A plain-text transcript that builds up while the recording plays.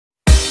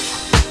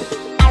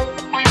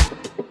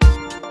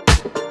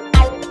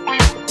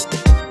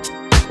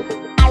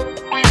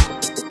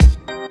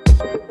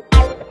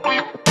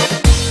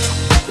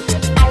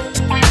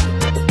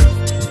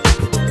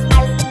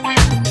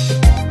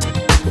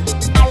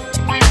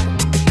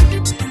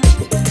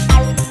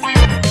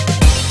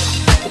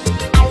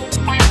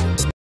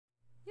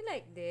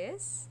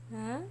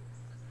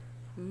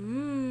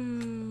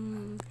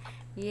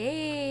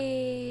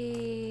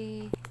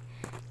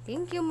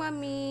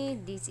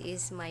mommy. This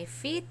is my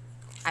feet.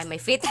 My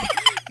feet.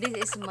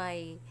 This is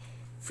my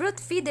fruit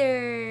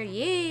feeder.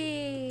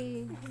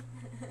 Yay!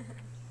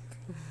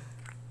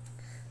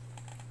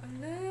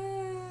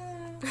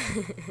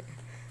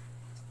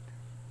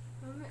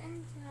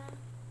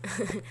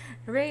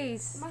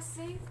 Rhys. Mas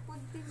safe po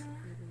din na.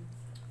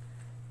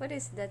 What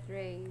is that,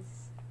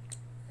 Rhys?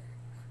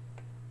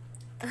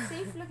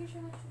 Safe lagi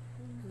siya na siya.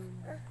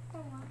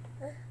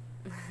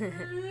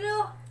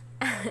 Lo!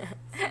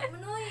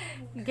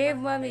 Give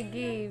mommy,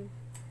 give.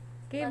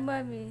 Give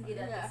mommy.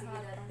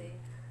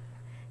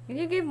 Can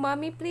you give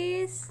mommy,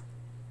 please?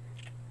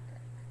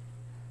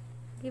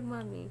 Give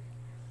mommy.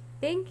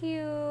 Thank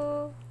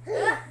you.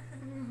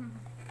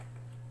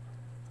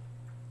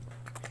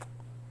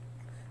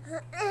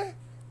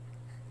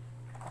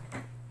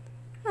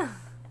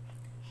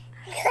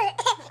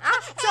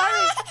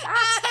 Sorry.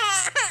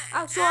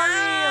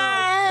 Sorry.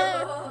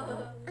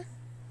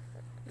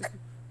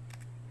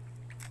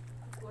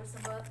 Sa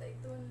bata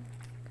ito.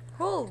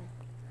 Hold.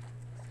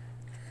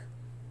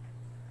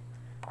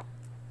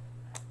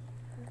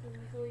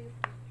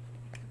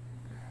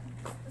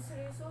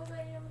 Seryoso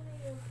ba yun naman na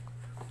yun?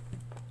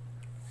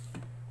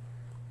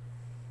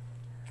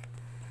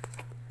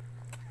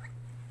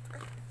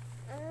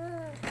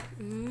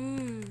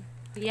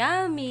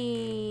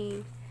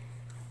 Yummy.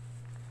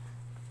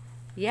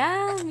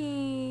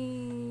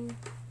 Yummy.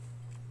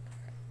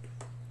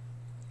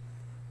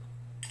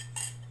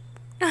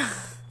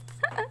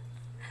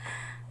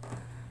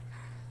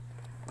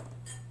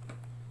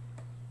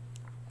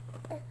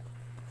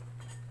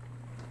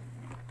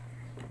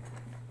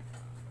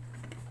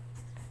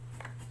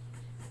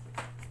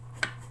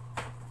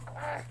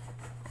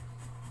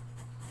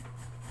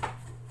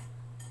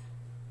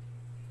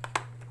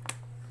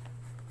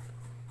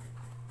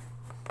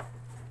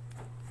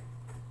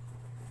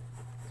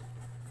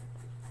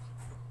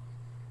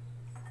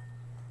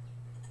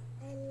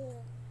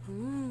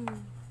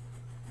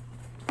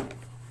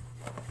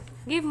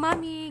 Give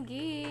mommy,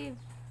 give.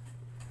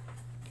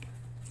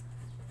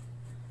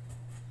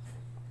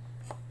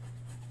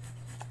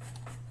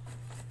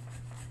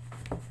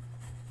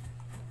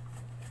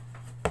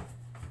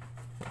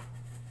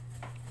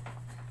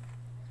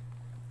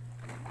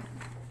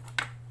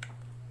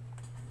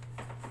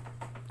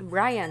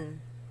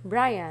 Brian.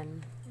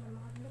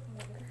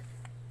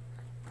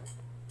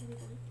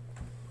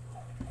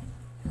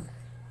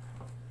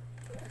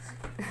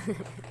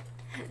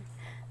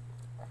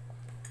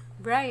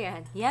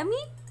 Brian, yummy?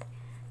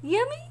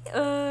 Yummy?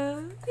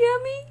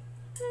 Yummy?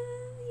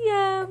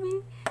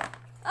 Yummy.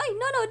 Ay,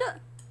 no.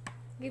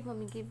 Give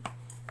mommy, give.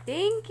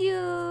 Thank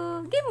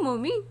you. Give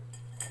mommy.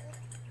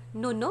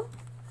 No.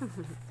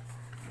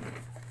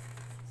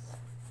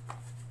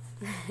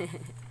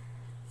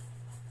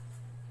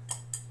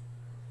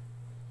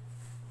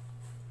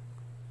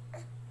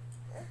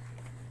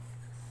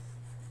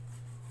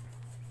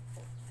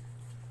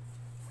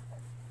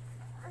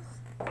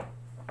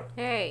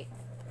 Hey.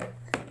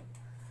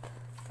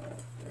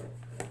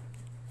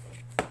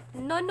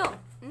 No.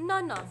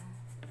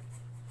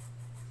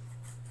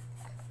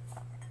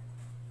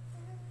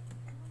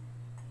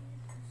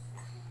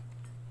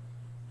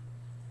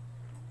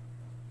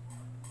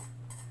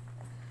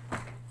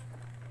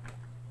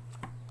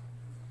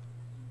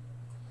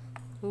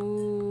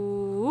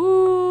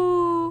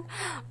 Ooh.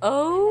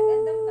 Oh.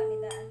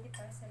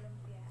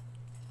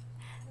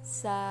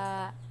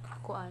 Sa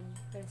kuan,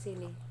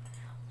 Persili.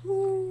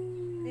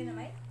 Di na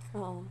may?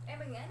 Oo.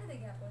 Bagi ano na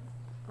gapon?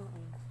 Oo.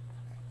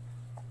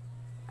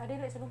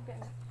 Dili sa lumpia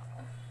na.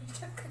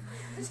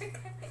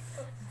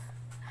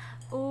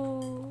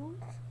 Oh.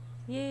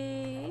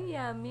 Yay,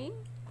 yummy.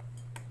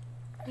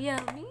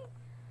 Yummy.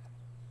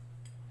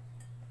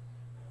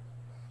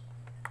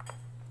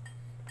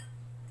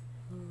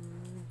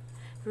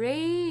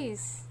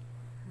 Rhys.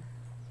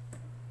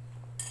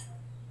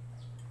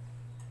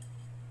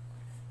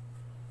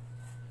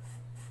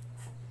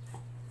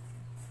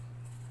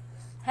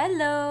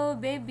 Hello,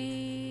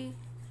 baby.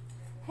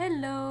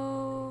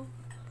 Hello.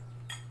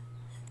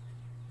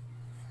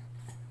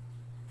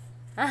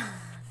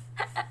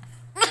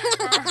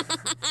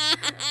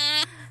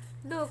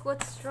 Look,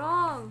 what's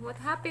wrong? What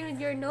happened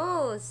with your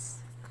nose?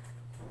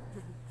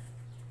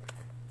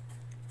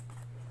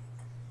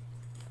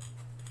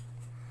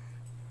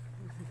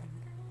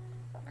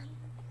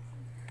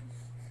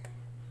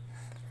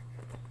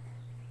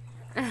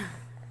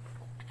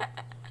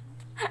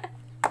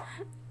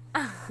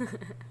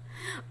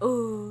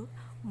 Oh,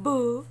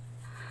 boo.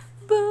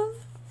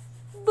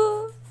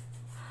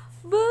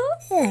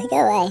 Go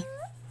away.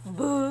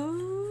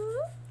 Boo.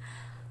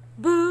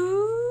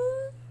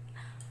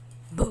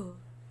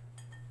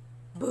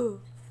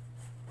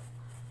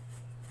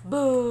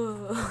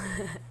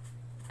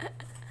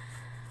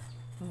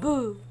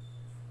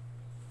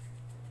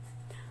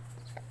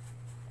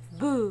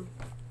 Boo.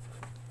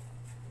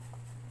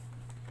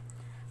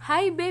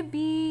 Hi,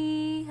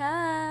 baby.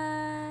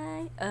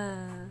 Hi.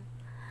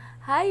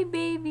 Hi,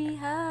 baby.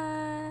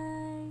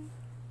 Hi.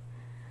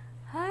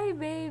 Hi,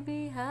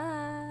 baby.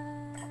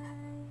 Hi.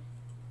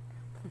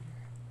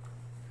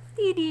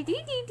 Dee dee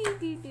dee dee dee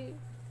dee dee.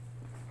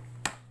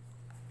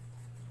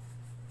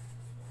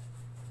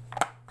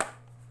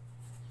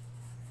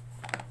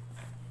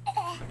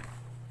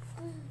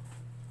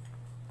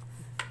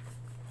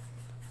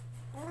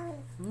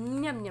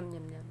 Yum yum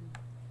yum yum.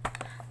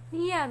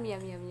 Yum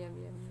yum yum yum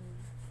yum.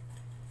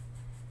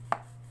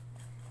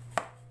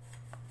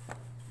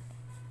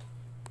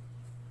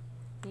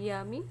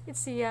 Yummy.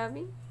 It's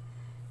yummy.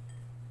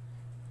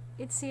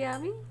 It's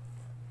yummy.